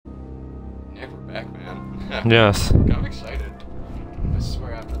Hey, we're back, man. Yes. I'm excited. I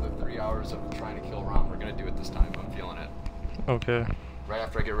swear after the 3 hours of trying to kill RAAM, we're gonna do it this time. I'm feeling it. Okay. Right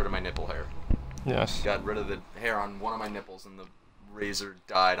after I get rid of my nipple hair. Yes. Got rid of the hair on one of my nipples and the razor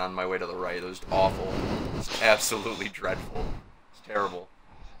died on my way to the right. It was awful. It's absolutely dreadful. It's terrible.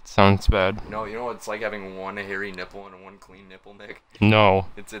 Sounds bad. No, you know what it's like having one hairy nipple and one clean nipple, Nick? No.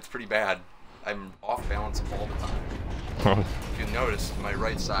 It's pretty bad. I'm off balance all the time. If you notice, my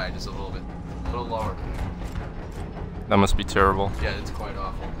right side is a little lower. That must be terrible. Yeah, it's quite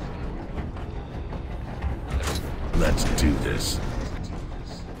awful. Let's do this.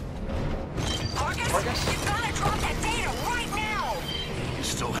 Marcus? You gotta drop that data right now! You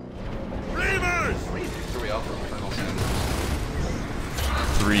still have... Reavers! Are we out for Colonel Sanders?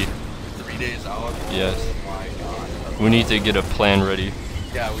 3. 3 days out? Yes. Oh my god. We need to get a plan ready.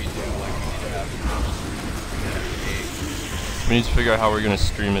 Yeah, we do. Like, we need to have... We need to figure out how we're gonna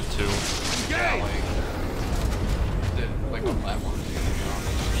stream it too. Yeah, like what platform do you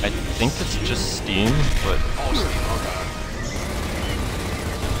I think it's just Steam, but Oh, Steam,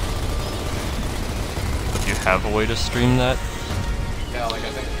 if you have a way to stream that, yeah, like I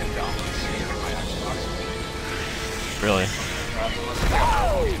think I can download Steam on my Xbox. really. Unless I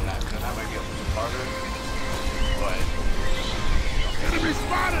got that might be a little harder. But... Enemy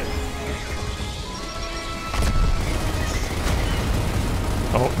spotted!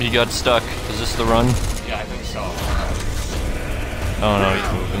 Oh, he got stuck. Is this the run? yeah, I think so. Oh no,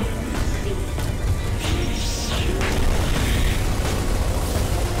 he's moving.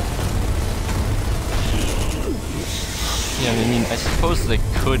 Yeah, I mean, I suppose they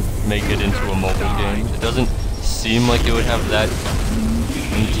could make it into a mobile game. It doesn't seem like it would have that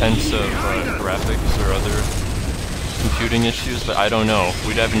intense of graphics or other computing issues, but I don't know.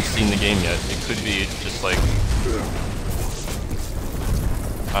 We haven't seen the game yet. It could be just like...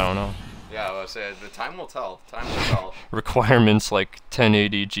 I don't know. Yeah, I was saying, the time will tell. Time will tell. Requirements like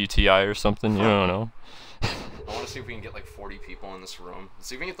 1080 GTI or something, you don't know. I want to see if we can get like 40 people in this room. Let's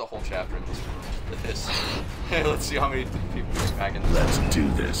see if we can get the whole chapter in this room. Let's see how many people we pack in this Let's room.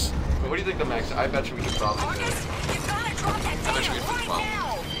 do this. But what do you think the max? I bet you we could probably do it. You gotta drop that I bet you we data could right 12.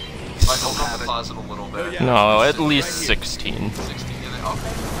 now! Like, open up the closet a little bit. No, at least 16. 16 in it? Okay.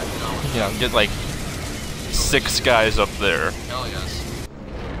 I know. Yeah, get like 6 guys up there. Hell yes.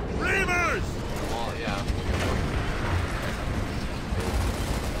 Reavers! Well, yeah.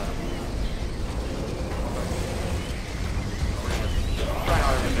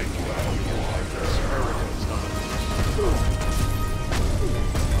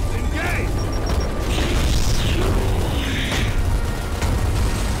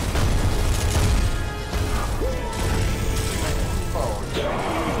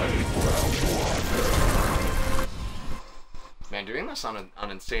 Man, doing this on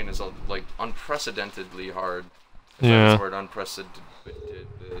Insane is like unprecedentedly hard. Yeah. That's the word unprecedented.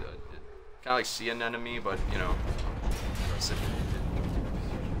 Kind of like see an enemy, but you know. Unprecedented.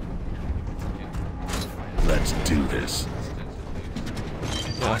 Let's do this.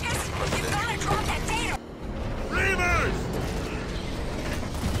 Yeah. You gotta drop that data! Reavers!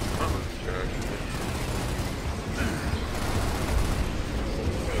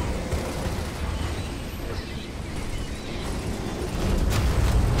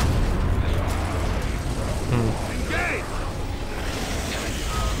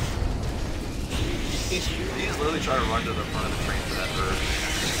 He's literally trying to run to the front of the train for that bird.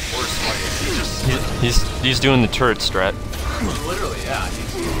 Or swipe. He's doing the turret strat. Literally, yeah.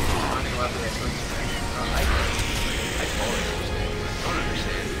 He's running left and right. I totally understand. I don't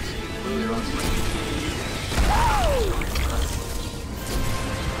understand. He literally runs like...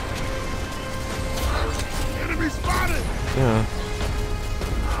 Enemy spotted! Yeah.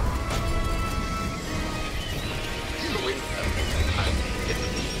 He's waiting for that time to hit the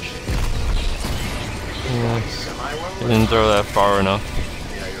beach. Yeah. Semi-well? You didn't throw that far enough.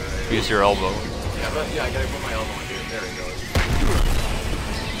 Yeah, you're right. Use your elbow. Yeah, but yeah, I gotta put my elbow in here. There he goes.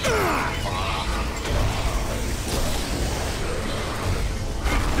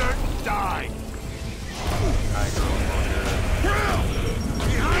 Dirt die! Alright, girl.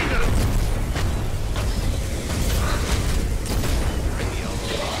 Behind us! Right in the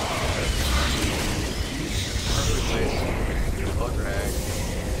elbow. Perfect place. Bug rag.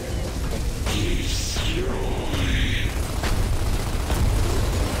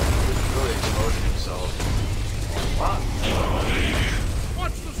 Really exposing himself. Wow.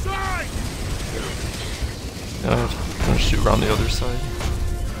 Watch the side! Yeah, I'm gonna shoot around the other side.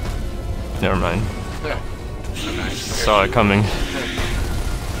 Never mind. Yeah. Nice. Saw it coming.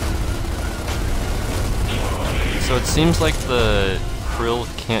 So it seems like the Krill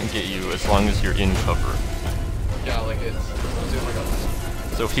can't get you as long as you're in cover. Yeah, like it's like a...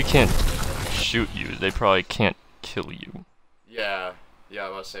 So if he can't shoot you, they probably can't kill you. Yeah, I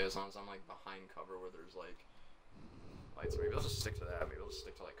was say as long as I'm like behind cover where there's like lights, maybe I'll just stick to that. Maybe I'll just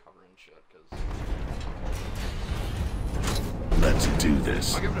stick to like cover and shit, cause Let's do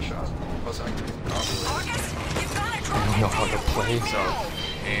this. I'll give it a shot. Plus I can Marcus, you've got to drop I don't know how that to play.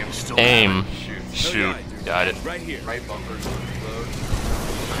 so Aim. shoot. Shoot. Got it. Right here. Right bumpers on the road.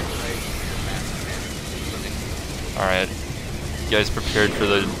 Alright. You guys prepared for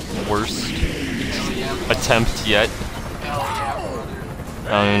the worst attempt yet? I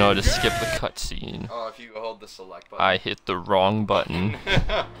don't even know how to skip the cutscene. Oh, if you hold the select button. I hit the wrong button.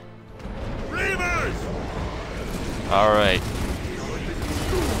 Reavers! Alright.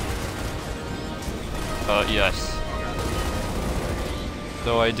 Yes.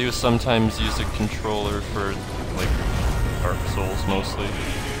 Though I do sometimes use a controller for, like, Dark Souls mostly.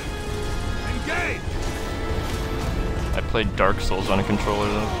 Engage! I played Dark Souls on a controller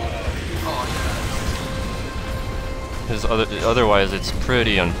though. Because otherwise it's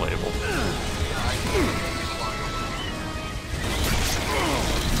pretty unplayable.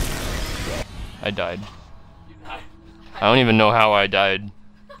 I died. I don't even know how I died.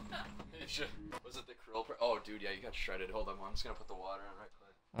 Was it the krill? Oh, dude, yeah, you got shredded. Hold on, I'm just gonna put the water in right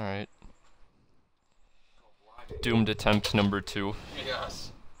quick. Alright. Doomed attempt number 2.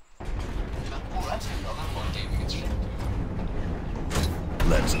 Yes. Oh, that's good. Another fun game. You get shredded.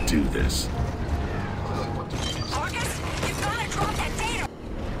 Let's do this. Marcus, you've got to drop that data.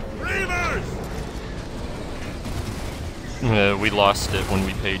 Reavers! We lost it when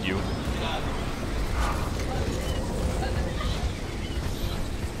we paid you.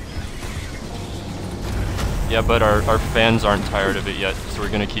 Yeah, but our fans aren't tired of it yet, so we're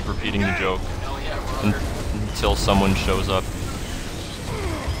gonna keep repeating the joke until someone shows up.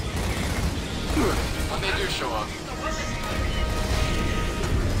 When they do show up.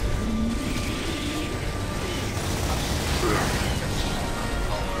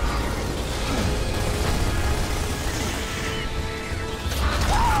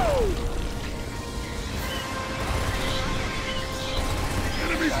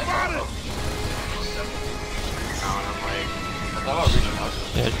 Enemy spotted!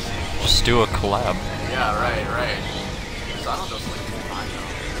 Yeah, just do a collab. Yeah, right. Because I don't just like time now.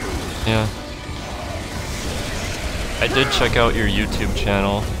 Yeah. I did check out your YouTube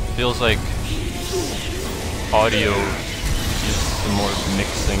channel. Feels like audio is some more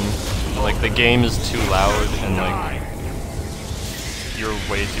mixing. Like the game is too loud and like you're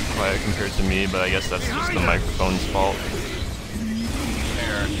way too quiet compared to me, but I guess that's just the microphone's fault.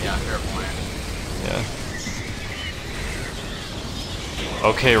 Fair point. Yeah.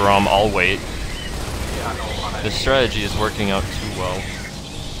 Okay, RAAM, I'll wait. Yeah, no lie. This strategy is working out too well.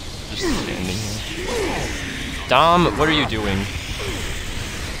 Just standing here. Dom, what are you doing?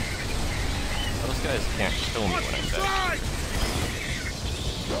 Those guys can't kill me when I'm back.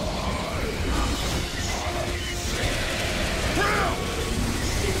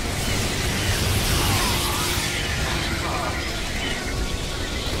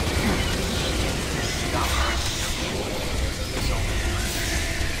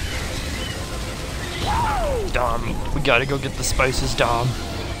 Dom, we gotta go get the spices, Dom.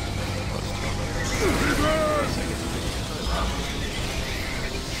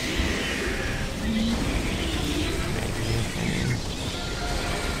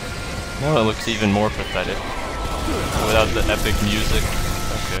 Now it looks even more pathetic. Without the epic music.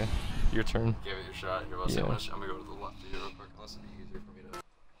 Okay, your turn. Give it your shot. You're about to say, I'm gonna go to the left of you real quick. Unless it'd be easier for me to.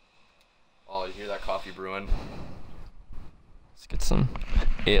 Oh, you hear that coffee brewing? Let's get some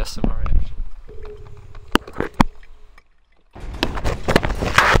ASMR action.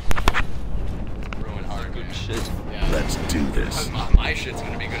 Brewing hard. Good shit. Yeah. Let's do this. My shit's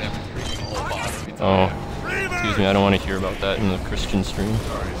gonna be good after drinking the whole bottle. Oh, excuse me, I don't want to hear about that in the Christian stream.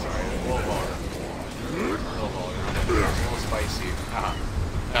 Sorry. Low volume. It's a little spicy. It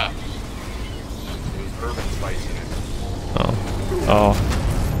was urban spiciness. Oh,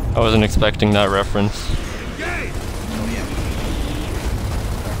 I wasn't expecting that reference.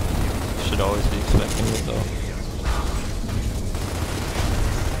 Should always be expecting it though.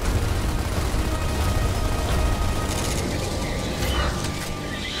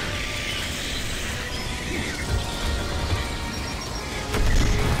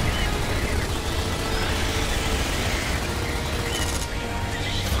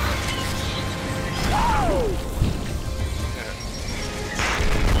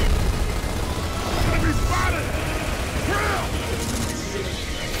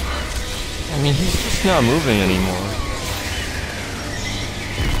 I mean, he's just not moving anymore.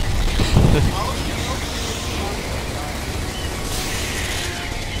 The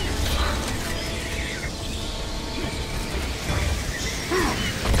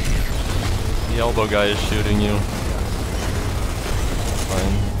elbow guy is shooting you.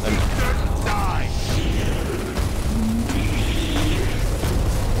 Fine.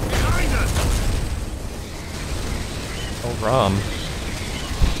 Oh, RAAM.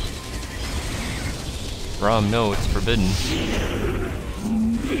 RAAM, no, it's forbidden.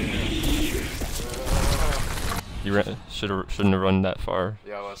 You shouldn't have run that far.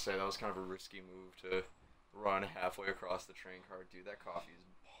 Yeah, I was say that was kind of a risky move to run halfway across the train car. Dude, that coffee is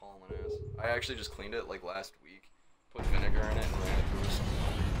hauling ass. I actually just cleaned it like last week, put vinegar in it, and ran it through some.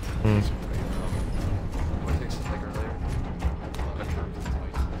 What takes it like earlier?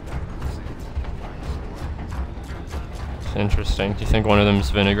 Interesting. Do you think one of them is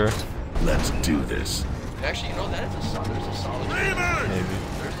vinegar? Let's do this. Actually, you know that is a solid. There's a solid. Maybe.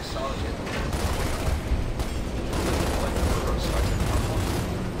 There's a solid.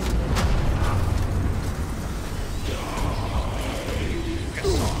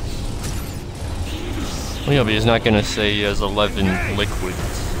 Well, yeah, but he's not gonna say he has 11 liquids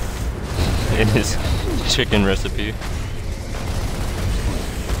in his chicken recipe. So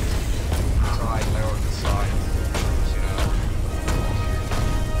I ordered the sauce. You know.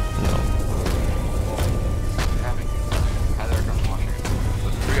 No. Having Heather come watching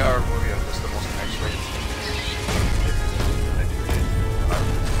a 3-hour movie of just the most X-rated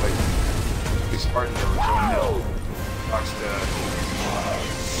we Spartan there was Joe Hill talks to his dad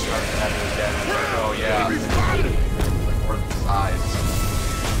and he's like, oh yeah, like more than the size.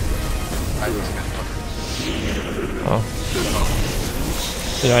 I was Oh.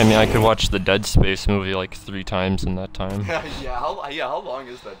 Yeah, I mean, I could watch the Dead Space movie like 3 times in that time. yeah, how long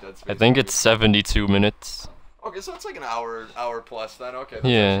is that Dead Space? I think it's 72 minutes. Okay, so it's like an hour plus then. Okay, that's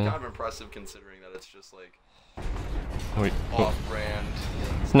Yeah. actually kind of impressive considering that it's just like Wait, off-brand.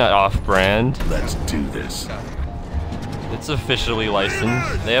 it's not off-brand. Let's do this. It's officially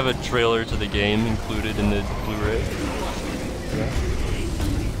licensed. They have a trailer to the game included in the Blu-ray.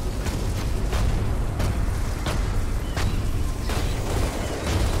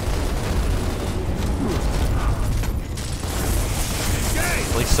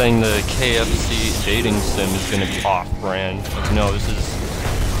 It's like saying the KFC dating sim is gonna be off-brand. Like, no,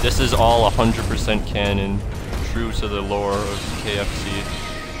 this is all 100% canon, true to the lore of KFC.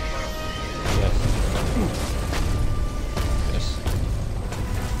 Yes.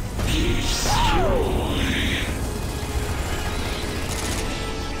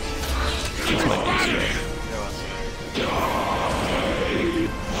 This might be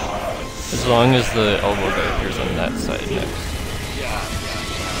as long as the elbow guy appears on that side next.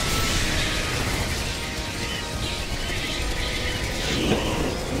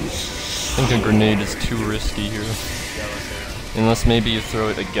 I think a grenade is too risky here. Unless maybe you throw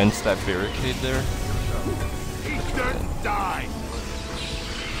it against that barricade there. Die.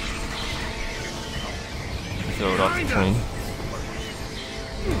 Throw it off the train.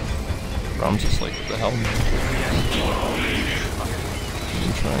 RAAM's just like, what the hell?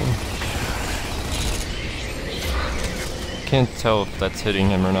 I'm trying. Can't tell if that's hitting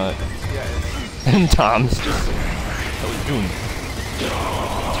him or not. And Tom's just... What are we doing?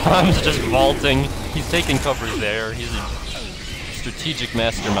 Tom's just vaulting. He's taking cover there. He's a strategic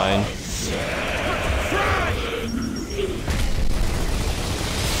mastermind.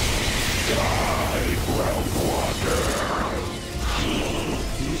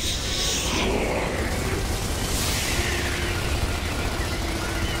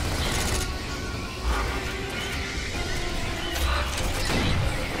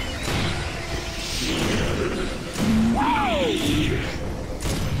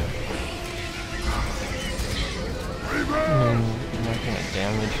 You're not gonna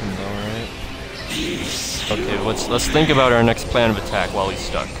damage him though, right? Okay, let's think about our next plan of attack while he's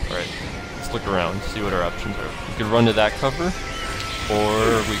stuck. Alright, let's look around, see what our options are. We could run to that cover,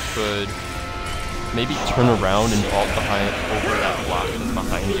 or we could maybe turn around and vault over that block that's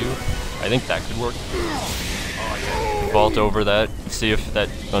behind you. I think that could work. Vault over that, see if that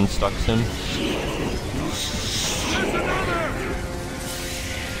unstucks him.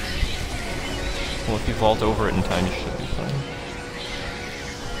 Well, if you vault over it in time, you should be fine.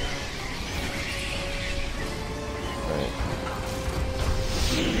 Alright.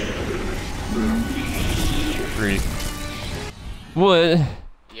 3. What?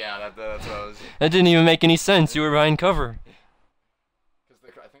 Yeah, that's what I was... That didn't even make any sense. You were behind cover.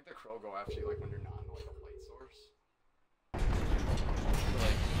 Because I think the crow go after you like when you're not in like a light source. So,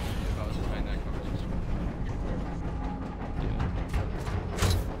 like, if I was behind that cover,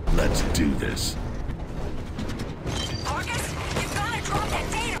 Let's do this. Marcus, you've got to drop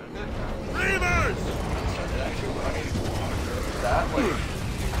that data. Reavers! That, like,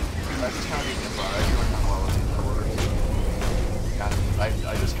 that's just kind of being improv. I feel like I'm well with the order.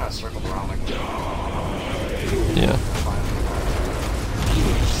 I just kind of circled around like, Yeah.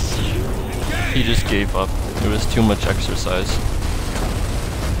 He just gave up. It was too much exercise.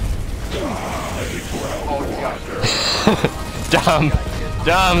 oh, God.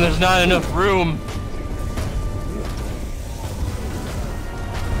 Dom, there's not enough room.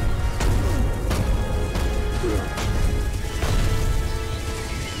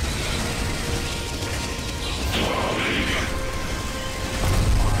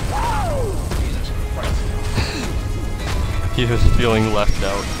 He was feeling left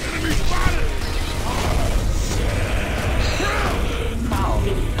out. Enemy spotted!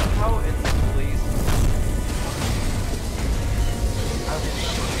 How it's please.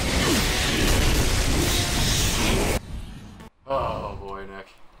 Oh boy, Nick.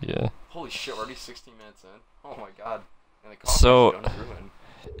 Yeah. Holy shit, we're already 16 minutes in. Oh my god. And the coffee's So, done ruined.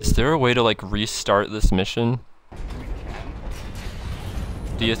 is there a way to like restart this mission?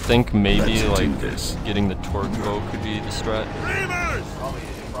 Do you think maybe Let's do like this. getting the torque bow could be the strat? Reavers! Probably,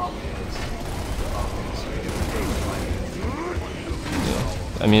 it probably is.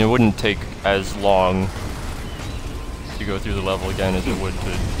 I mean, it wouldn't take as long to go through the level again as it would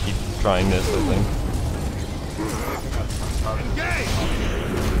to keep trying this, I think. Engage!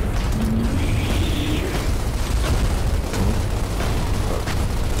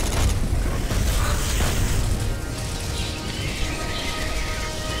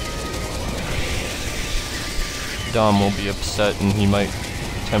 Dom will be upset and he might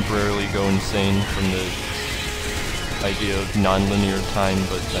temporarily go insane from the idea of non-linear time,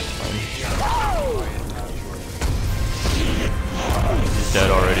 but that's fine. He's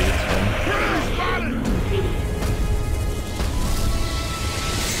dead already, it's fine.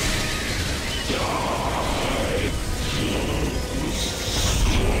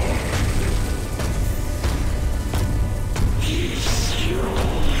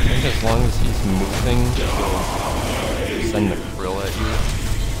 I think as long as he's moving, he'll send the krill at you.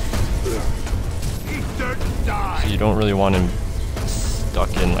 Eat dirt and die! So you don't really want him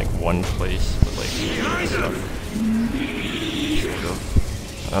stuck in like one place, but like stuff.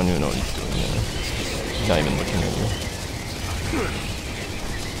 I don't even know what he's doing yet. He's not even looking at you.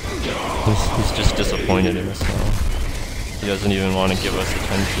 He's just disappointed in us now. He doesn't even want to give us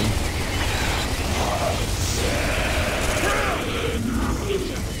attention.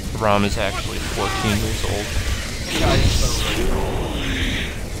 RAAM is actually 14 years old.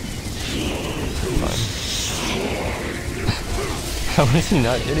 Fine. How is he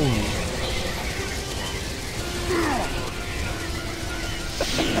not hitting me?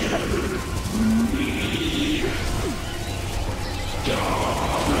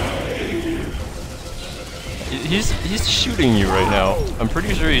 He's shooting you right now. I'm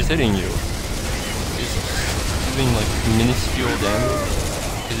pretty sure he's hitting you. He's doing like minuscule damage.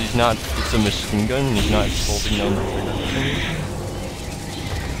 Because he's not, it's a machine gun and he's not holding down the trigger.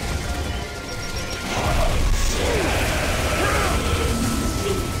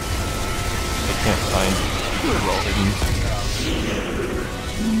 I can't find it well hidden.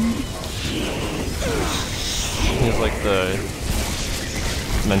 He has like the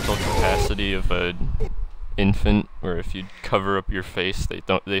mental capacity of a infant, where if you cover up your face,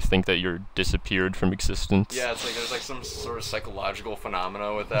 they think that you're disappeared from existence. Yeah, it's like there's like some sort of psychological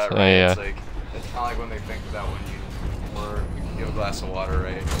phenomena with that, So, right? yeah. It's like it's kind of like when they think that when you can give a glass of water,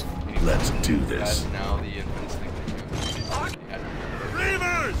 right? Let's do this. And now the infants think that you. Yeah,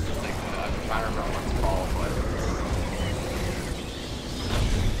 Reavers! it's like, I'm trying to remember what it's called, but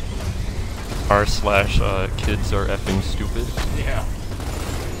r/kids are effing stupid. yeah.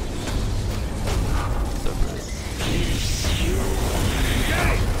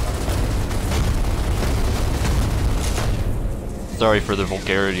 Sorry for the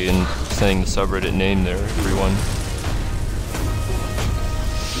vulgarity in saying the subreddit name there, everyone.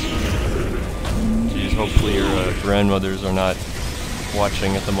 Jeez, hopefully your grandmothers are not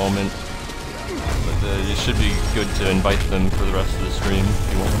watching at the moment. But it should be good to invite them for the rest of the stream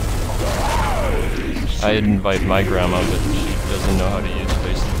if you want. I'd invite my grandma, but she doesn't know how to use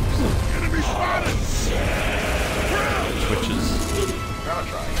Facebook, so Enemy spotted! switches. Grandma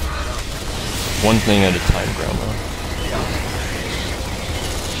try. One thing at a time, grandma.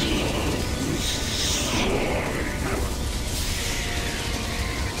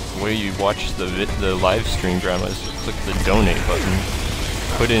 The way you watch the live stream, grandma, is to click the donate button,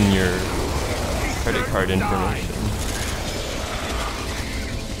 put in your credit card information.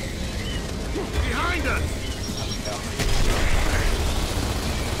 Behind us!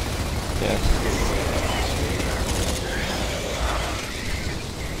 Yes.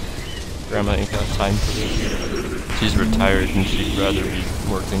 Grandma ain't got time for this. She's retired and she'd rather be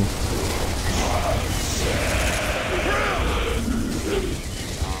working.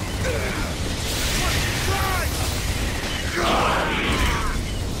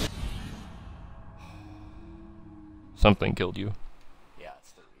 Something killed you. Yeah,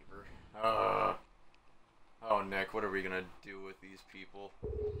 it's the Reaper. Oh, Nick, what are we gonna do with these people?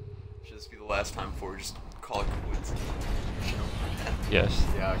 Should this be the last time before we just call it quits? Yes.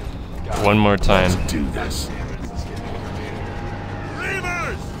 Yeah, God. One more time. Let's do this. Damn it, is this getting aggravating?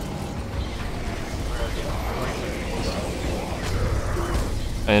 Reavers!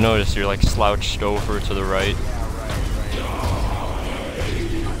 I noticed you're like slouched over to the right.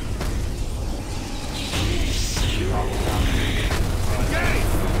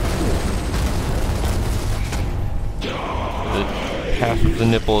 Half of the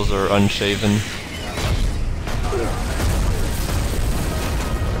nipples are unshaven.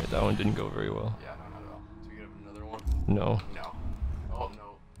 Right, that one didn't go very well. Yeah, no, not at all. Do we get another one? No. No. Oh,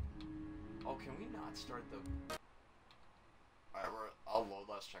 no. Oh, can we not start the... Alright, I'll load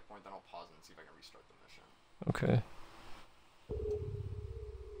last checkpoint, then I'll pause it and see if I can restart the mission. Okay.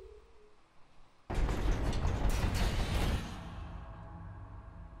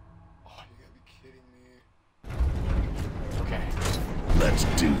 Oh, you gotta be kidding me. Okay. Let's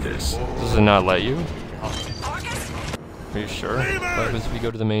do this. Does it not let you? August? Are you sure? What happens if we go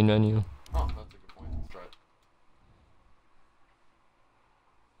to the main menu? Oh, that's a good point. Let's try it.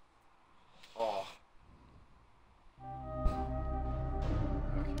 Oh.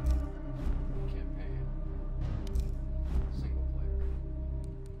 Okay. Campaign. Single player.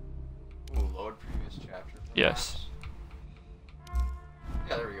 Ooh, load previous chapter. Yes.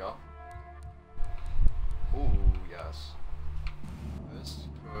 Yeah, there we go. Ooh, yes. This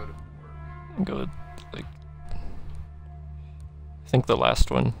could work. Go like. I think the last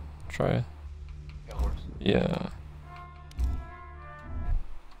one. Try. Yeah, it works. Yeah.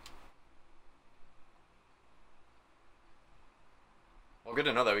 Well, good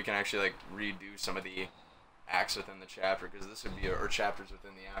to know that we can actually like redo some of the acts within the chapter, because this would be or chapters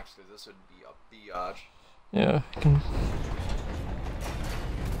within the acts, because this would be a biatch. Yeah. I can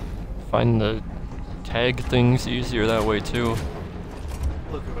find the tag things easier that way too.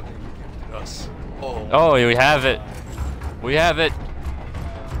 Look at what they gifted us. Oh. Oh, we have it. We have it.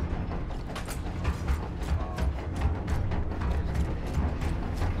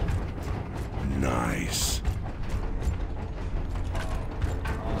 Nice.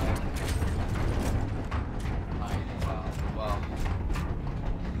 Wow.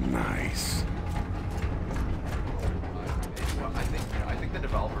 Nice. I think the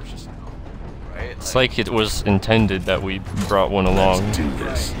developers just know, right? It's like it was intended that we brought one along, Let's do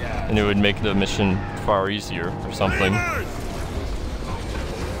this. Yeah. and it would make the mission far easier or something. Reavers!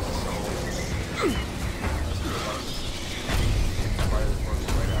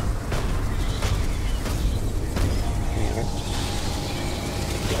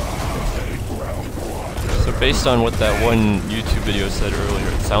 So based on what that one YouTube video said earlier,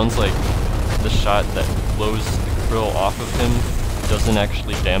 it sounds like the shot that blows the krill off of him doesn't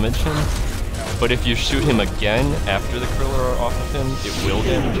actually damage him. But if you shoot him again after the krill are off of him, it will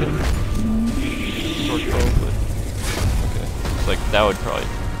damage him. Short bow, but okay. It's like that would probably,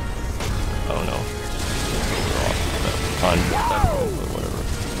 I don't know. On that bow, but whatever.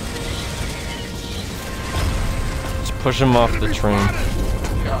 Just push him off the train.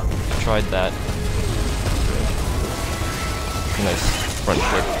 Tried that. Nice front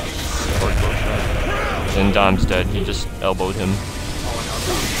flip. Short bow shot. And Dom's dead. He just elbowed him.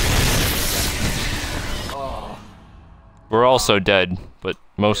 We're also dead, but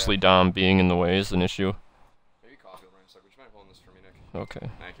mostly Dom being in the way is an issue. Maybe coffee will bring a sec. Would you mind holding this for me, Nick? Okay.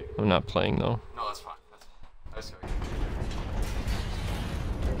 Thank you. I'm not playing though. No, that's fine. That's okay.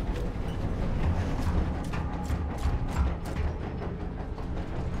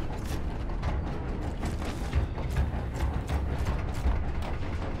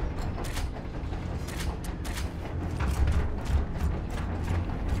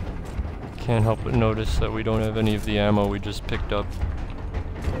 Can't help but notice that we don't have any of the ammo we just picked up.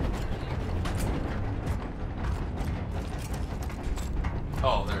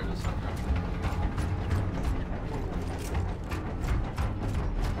 Oh, there it is.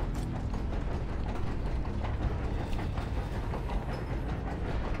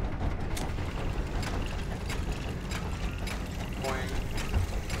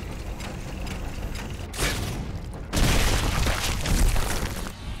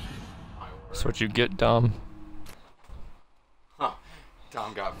 That's what you get, Dom. Huh.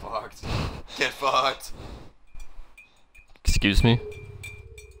 Dom got fucked. Get fucked. Excuse me?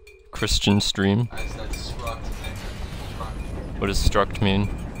 Christian stream? I said struct. Struct. What does struct mean?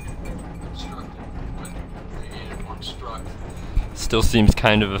 Struct. Created one struct. Still seems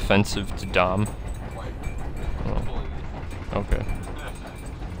kind of offensive to Dom. Quite. Oh, Completely. okay.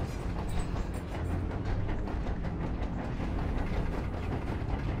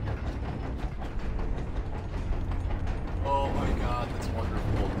 Oh my god, that's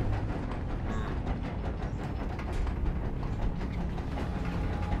wonderful.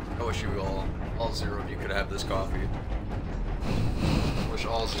 I wish you all zero of you could have this coffee. Wish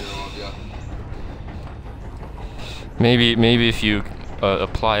all zero of you. Maybe if you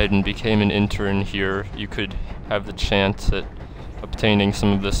applied and became an intern here, you could have the chance at obtaining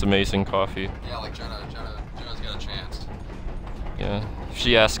some of this amazing coffee. Yeah, like Jenna's got a chance. Yeah, if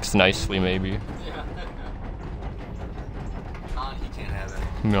she asks nicely, maybe. Yeah. Con, he can't have it.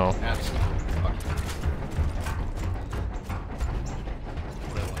 No. Absolutely. Fuck you.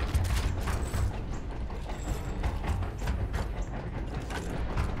 What I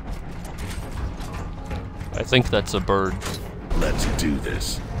like. I think that's a bird. Let's do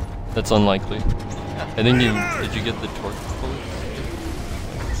this. That's unlikely. I think you... Did you get the torque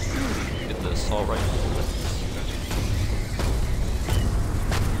bullets? Get this, alright.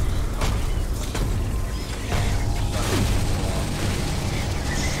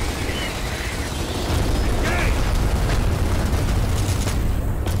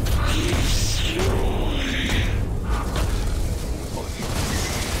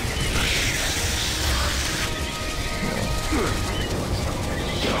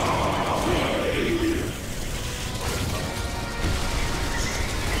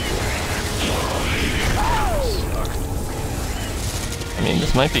 I mean,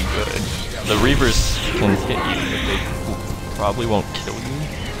 this might be good. The Reavers can hit you, but they probably won't kill you. You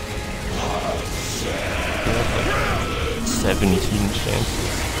have like 17 chances.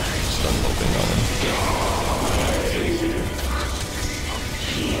 Start moving on him.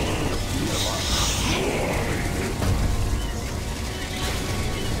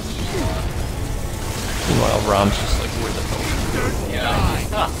 Meanwhile, Raam's just like, where the hell? Yeah. You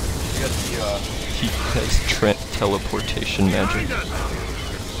got the, He has teleportation magic.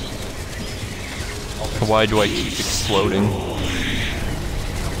 Why do I keep exploding?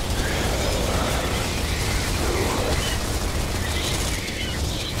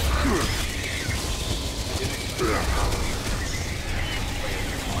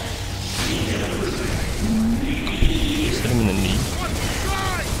 Just hit him in the knee.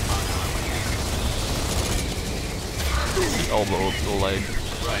 The elbow of the leg.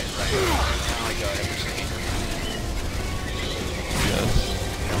 right. Kind of like Yes.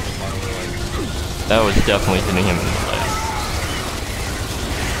 That was definitely hitting him in the leg.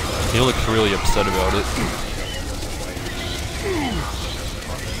 He looks really upset about it.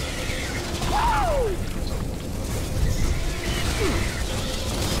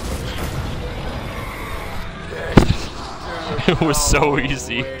 It was so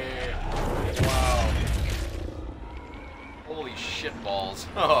easy. Wow. Holy shit balls.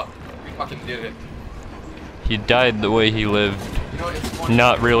 Oh, we fucking did it. He died the way he lived, You know, it's funny.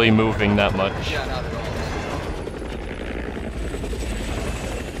 not really moving that much. Yeah, not at all.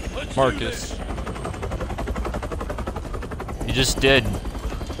 Marcus. You just did.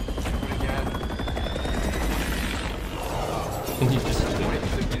 Again. And he just did.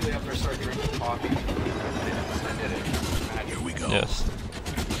 Immediately after I started drinking coffee, I did it. Here we go. Yes.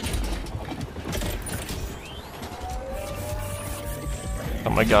 Oh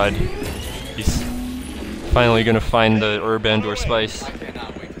my god. He's finally gonna find the herb and or spice. I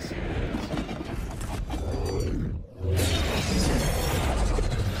cannot wait to see what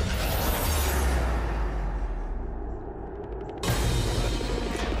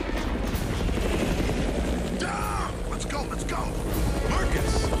Down! Let's go, let's go!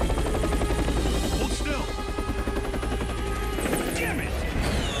 Marcus! Hold still! Damn it!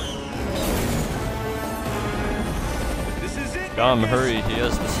 This is it! Dom, hurry, he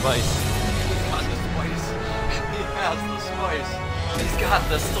has the spice. He's got the spice. He has the spice. He's got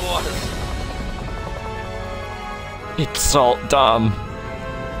the sauce. It's salt, Dom.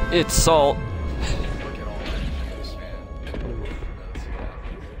 It's salt. Look at all that juice, man. Let's see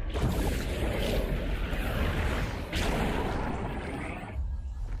that.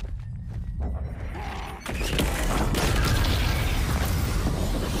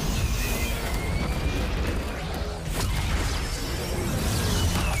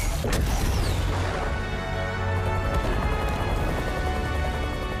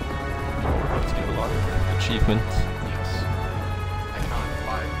 achievement. Yes. I counted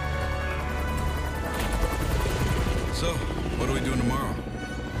 5. So, what are we doing tomorrow?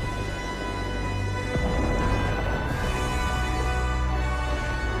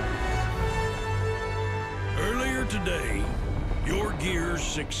 Earlier today, your gears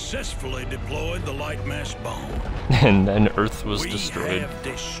successfully deployed the light mass bomb. And then Earth was We destroyed. have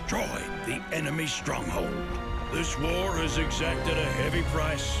destroyed the enemy stronghold. This war has exacted a heavy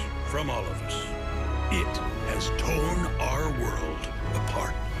price from all of us. It has torn our world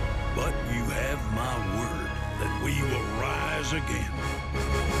apart. But you have my word that we will rise again.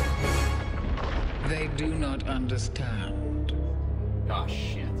 They do not understand. Oh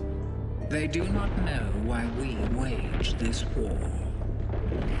shit. They do not know why we wage this war.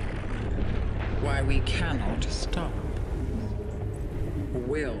 Why we cannot stop.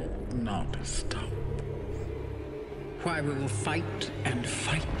 Will not stop. Why we will fight and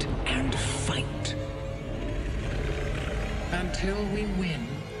fight and fight. Until we win.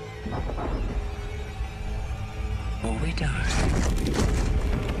 Or we die.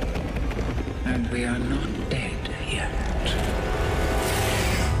 And we are not dead yet.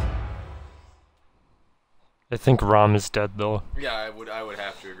 I think RAAM is dead though. Yeah, I would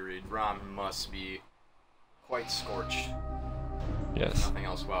have to agree. RAAM must be quite scorched. Yes. Nothing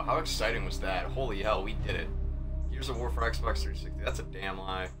else. Wow, how exciting was that? Holy hell, we did it. Gears of War for Xbox 360. That's a damn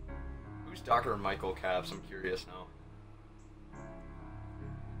lie. Who's Dr. Michael Caps? I'm curious now.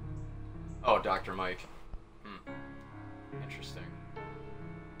 Oh, Dr. Mike. Interesting.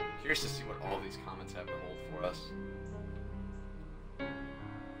 Curious to see what all these comments have to hold for us.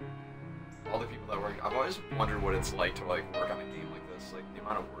 All the people that work, I've always wondered what it's like to like work on a game like this. Like the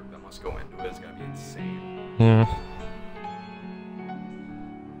amount of work that must go into it is gotta be insane. Yeah.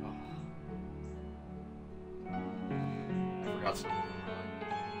 I forgot some from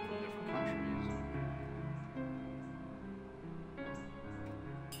different countries.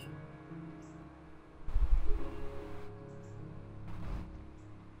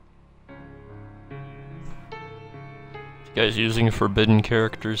 You guys using forbidden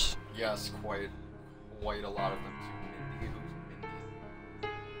characters? Yes, quite a lot of them too. Mindy, who's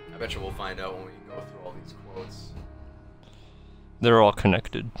Mindy? I bet you we'll find out when we go through all these quotes. They're all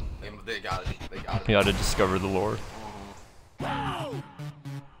connected. They got it. They got it. You gotta discover the lore. I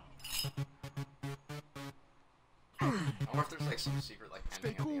wonder if there's like some secret like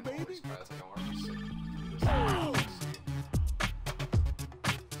ending at the end of all these credits. Like, I wonder if we sit through this.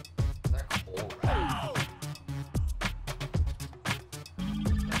 Is that coal rat?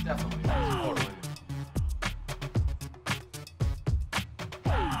 That definitely is. Totally.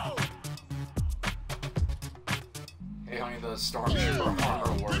 Hey honey, the stormtrooper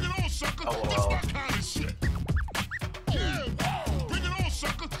armor worked. LOL. I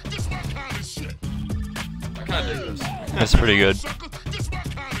kinda dig this. That's pretty good.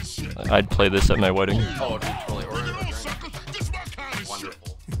 I'd play this at my wedding. Oh, dude, totally. Order a drink.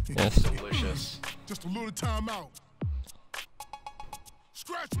 Wonderful. Yes. Delicious. Just a little time out.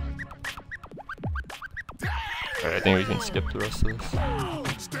 Scratch. Alright, I think we can skip the rest of this.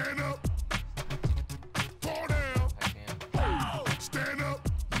 Stand up. Fall down. I can't. Stand up.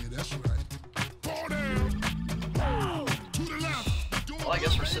 Yeah, that's right. Fall down. To the left. Well, I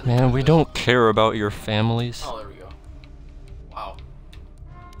guess we're sitting. Man, we don't care about your families. Oh, there we go. Wow.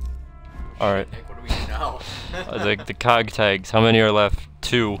 Alright. Nick, what do we do now? The cog tags, how many are left?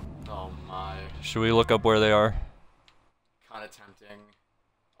 2. Oh my. Should we look up where they are? Kinda tempting.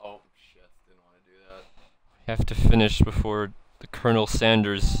 Oh shit, didn't want to do that. We have to finish before the Colonel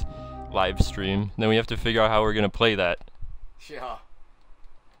Sanders live stream. Then we have to figure out how we're gonna play that. Yeah.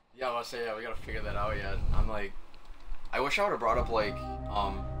 Yeah, I was say yeah, we gotta figure that out yet. I'm like, I wish I would have brought up like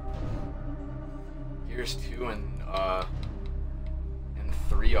Gears 2 and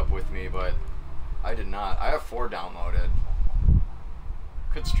 3 up with me, but I did not. I have 4 downloaded.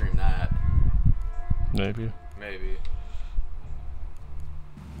 Could stream that. Maybe. Maybe.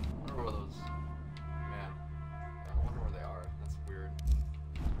 I wonder where those. Man. Yeah, I wonder where they are. That's weird.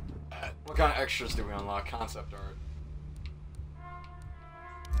 What kind of extras do we unlock? Concept art.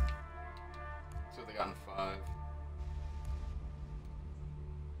 See what they got in 5.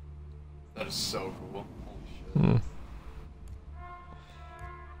 That is so cool. Holy shit.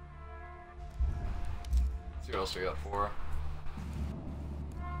 Let's see what else we got for.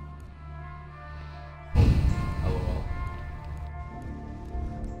 LOL.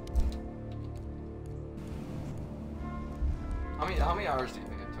 How many hours do you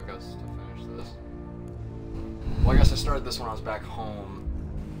think it took us to finish this? Well, I guess I started this when I was back home.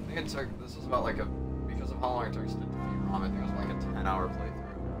 I think it took, this was about like because of how long it took us to defeat RAAM, I think it was like a 10-hour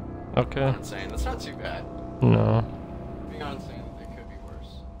playthrough. Okay. Insane. That's not too bad. No. Being on insane, it could be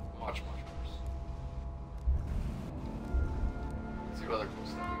worse. Much, much worse. Let's see what other cool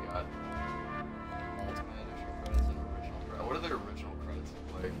stuff we got. Ultimate additional credits and original credits. What do the original credits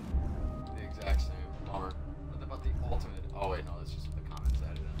look like? The exact same. Bummer. What about the ultimate? Oh wait, no, that's just what the comments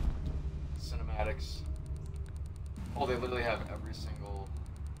added in. Cinematics. Oh, they literally have every single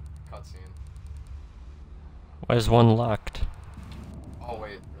cutscene. Why is one locked? Oh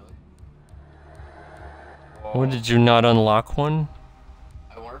wait, really? What, Whoa. did you not unlock one?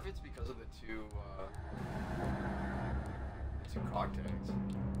 I wonder if it's because of the two cog tags.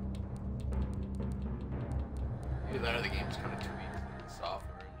 Either that or the game's kind of tweaked the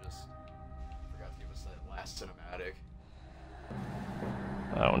software and just forgot to give us that last cinematic.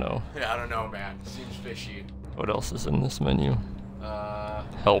 I don't know. Yeah, I don't know, man. Seems fishy. What else is in this menu? Uh,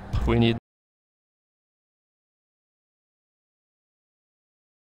 Help. We need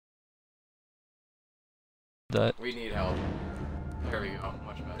that. we need help. There we go.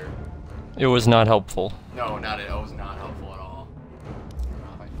 Much better. It was not helpful. No, not it. It was not helpful at all. I don't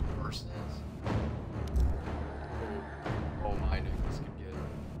know if I can reverse this. Oh my, Nick,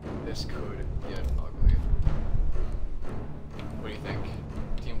 this could get ugly. What do you think?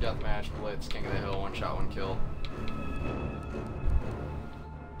 Team deathmatch, blitz, king of the hill, one shot, one kill.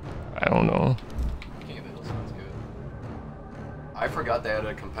 I don't know. King of the hill sounds good. I forgot they had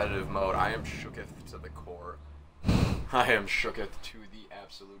a competitive mode. I am shooketh to the core. I am shooketh to the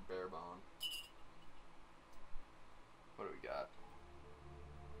absolute bare bone. What do we got?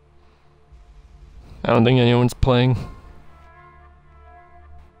 I don't think anyone's playing.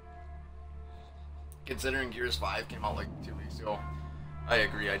 Considering Gears 5 came out like 2 weeks ago, I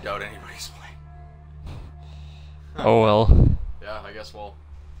agree. I doubt anybody's playing. Oh well. Yeah, I guess we'll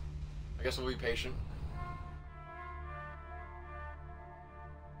be patient.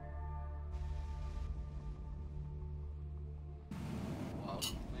 Wow,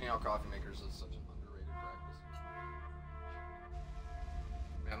 laying out coffee makers is such an underrated practice.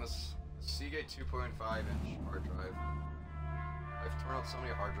 Man, this Seagate 2.5-inch hard drive. I've torn out so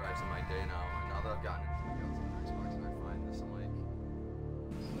many hard drives in my day now, and now that I've gotten into the guns on Xbox, and I find this, I'm like,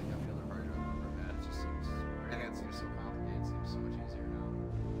 this is like every other hard drive I've ever had. It just seems, everything that seems so complicated seems so much easier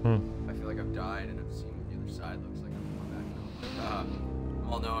now. I feel like I've died, and I've seen what the other side looks like. I'm going back now. I'm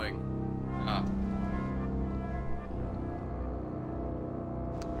all knowing.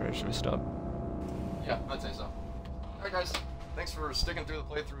 Alright, should we stop? Yeah, I'd say so. Alright guys, thanks for sticking through the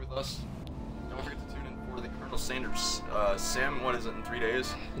playthrough with us. Don't forget to tune in for the Colonel Sanders sim. What is it, in 3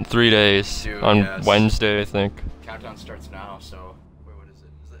 days? In 3 days. Dude, On yes. Wednesday, I think. Countdown starts now, so... Wait, what is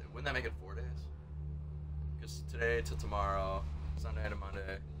it? Wouldn't that make it 4 days? Because today to tomorrow, Sunday to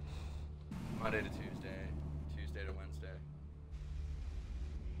Monday, Monday to Tuesday, Tuesday to Wednesday.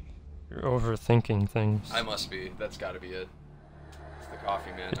 You're overthinking things. I must be. That's gotta be it. It's the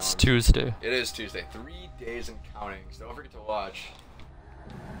coffee, man. It's Tuesday. It is Tuesday. 3 days and counting, so don't forget to watch.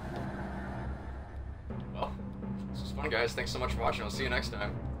 Well, this was fun, guys. Thanks so much for watching. I'll see you next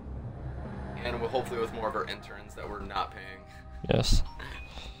time. And we'll hopefully with more of our interns that we're not paying. Yes.